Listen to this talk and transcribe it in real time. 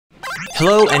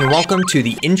Hello and welcome to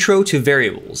the Intro to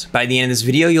Variables. By the end of this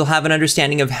video, you'll have an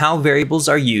understanding of how variables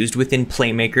are used within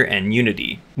Playmaker and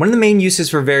Unity. One of the main uses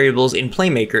for variables in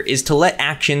Playmaker is to let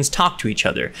actions talk to each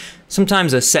other.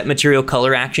 Sometimes a set material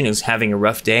color action is having a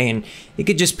rough day and it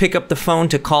could just pick up the phone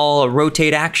to call a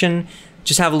rotate action,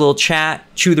 just have a little chat,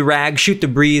 chew the rag, shoot the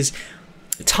breeze.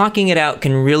 Talking it out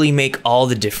can really make all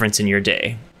the difference in your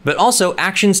day. But also,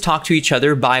 actions talk to each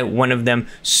other by one of them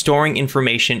storing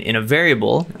information in a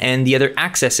variable and the other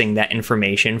accessing that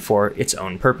information for its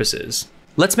own purposes.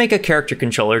 Let's make a character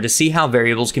controller to see how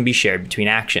variables can be shared between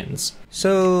actions.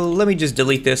 So let me just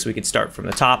delete this. We could start from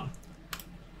the top.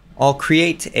 I'll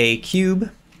create a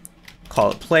cube,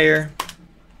 call it player,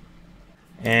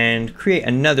 and create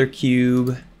another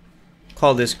cube,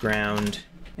 call this ground,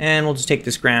 and we'll just take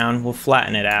this ground, we'll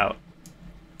flatten it out,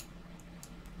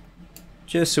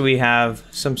 just so we have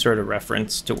some sort of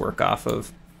reference to work off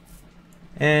of.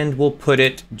 And we'll put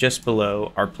it just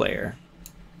below our player.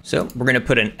 So we're going to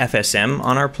put an FSM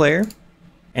on our player,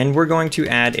 and we're going to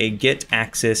add a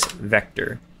getAxis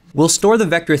vector. We'll store the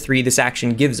vector3 this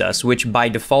action gives us, which by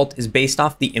default is based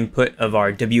off the input of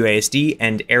our WASD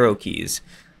and arrow keys.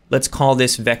 Let's call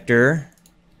this vector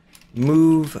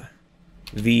move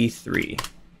v3.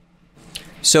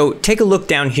 So take a look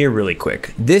down here really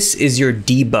quick. This is your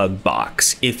debug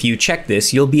box. If you check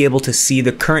this, you'll be able to see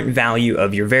the current value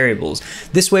of your variables.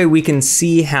 This way we can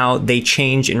see how they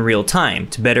change in real time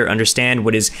to better understand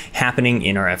what is happening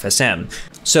in our FSM.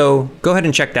 So go ahead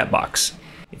and check that box.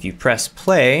 If you press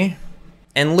play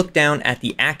and look down at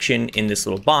the action in this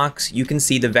little box, you can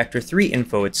see the vector3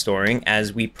 info it's storing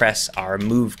as we press our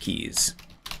move keys.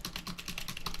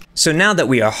 So now that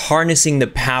we are harnessing the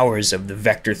powers of the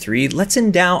vector3, let's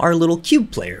endow our little cube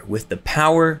player with the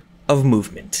power of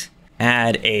movement.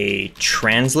 Add a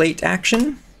translate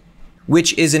action,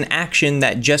 which is an action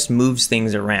that just moves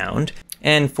things around.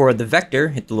 And for the vector,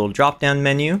 hit the little drop-down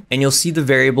menu, and you'll see the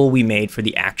variable we made for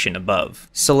the action above.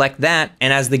 Select that,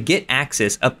 and as the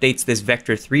getAxis updates this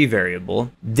vector3 variable,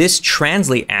 this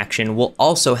translate action will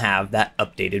also have that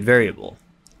updated variable.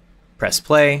 Press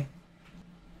play.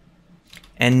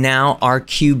 And now our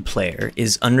cube player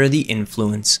is under the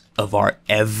influence of our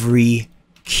every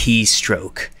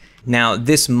keystroke. Now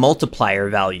this multiplier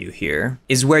value here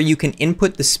is where you can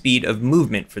input the speed of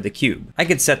movement for the cube. I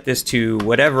could set this to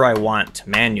whatever I want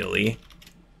manually.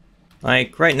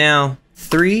 Like right now,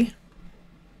 3.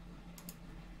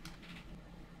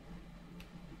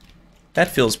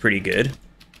 That feels pretty good.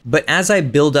 But as I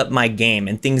build up my game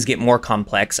and things get more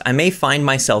complex, I may find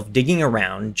myself digging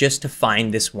around just to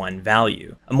find this one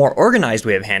value. A more organized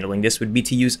way of handling this would be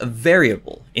to use a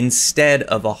variable instead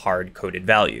of a hard-coded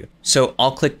value. So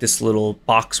I'll click this little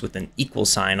box with an equal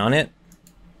sign on it,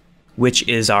 which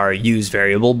is our use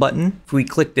variable button. If we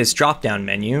click this drop-down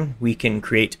menu, we can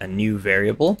create a new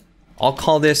variable. I'll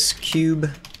call this cube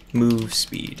move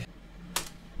speed.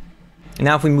 And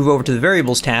now if we move over to the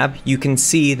variables tab, you can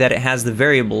see that it has the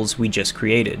variables we just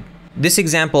created. This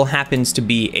example happens to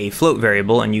be a float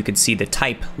variable, and you can see the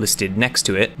type listed next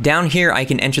to it. Down here, I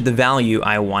can enter the value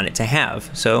I want it to have.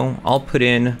 So I'll put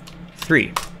in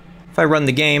 3. If I run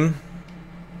the game,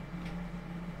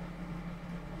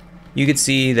 you can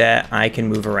see that I can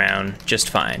move around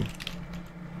just fine.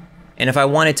 And if I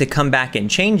wanted to come back and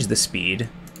change the speed,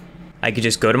 I could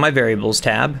just go to my variables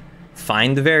tab,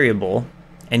 find the variable,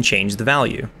 and change the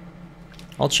value.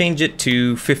 I'll change it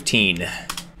to 15.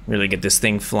 Really get this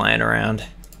thing flying around.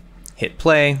 Hit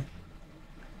play.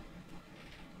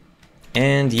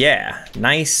 And yeah,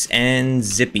 nice and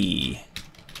zippy.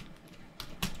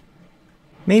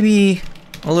 Maybe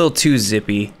a little too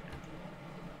zippy.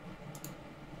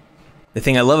 The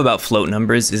thing I love about float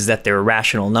numbers is that they're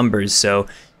rational numbers, so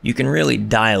you can really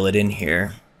dial it in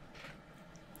here.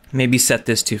 Maybe set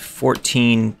this to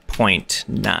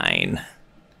 14.9.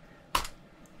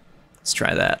 Let's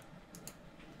try that.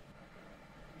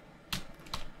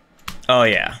 Oh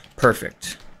yeah,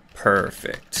 perfect.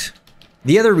 Perfect.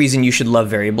 The other reason you should love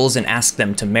variables and ask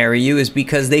them to marry you is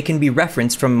because they can be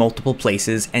referenced from multiple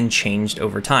places and changed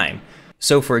over time.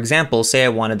 So for example, say I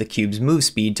wanted the cube's move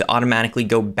speed to automatically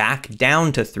go back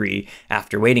down to 3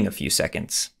 after waiting a few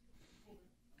seconds.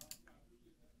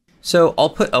 So I'll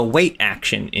put a wait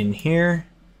action in here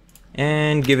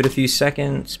and give it a few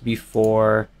seconds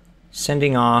before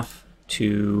sending off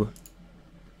to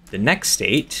the next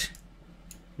state,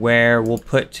 where we'll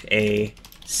put a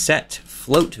set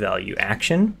float value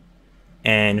action.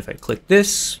 And if I click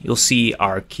this, you'll see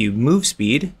our cube move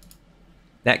speed.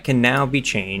 That can now be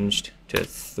changed to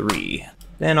 3.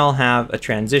 Then I'll have a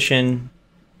transition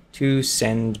to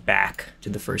send back to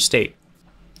the first state.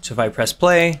 So if I press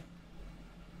play,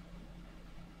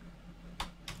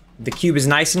 The cube is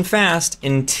nice and fast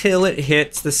until it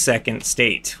hits the second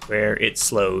state, where it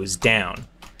slows down.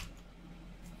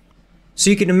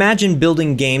 So you can imagine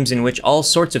building games in which all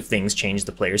sorts of things change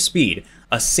the player's speed,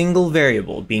 a single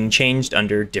variable being changed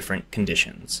under different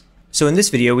conditions. So in this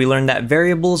video, we learned that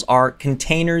variables are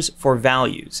containers for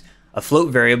values. A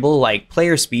float variable like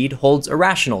player speed holds a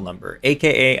rational number,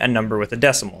 aka a number with a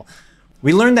decimal.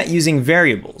 We learned that using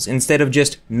variables, instead of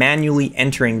just manually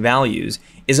entering values,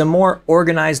 is a more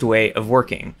organized way of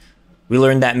working. We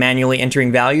learned that manually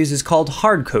entering values is called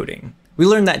hardcoding. We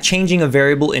learned that changing a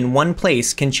variable in one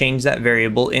place can change that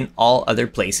variable in all other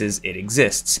places it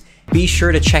exists. Be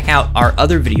sure to check out our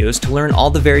other videos to learn all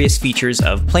the various features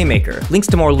of Playmaker. Links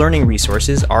to more learning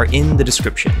resources are in the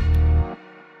description.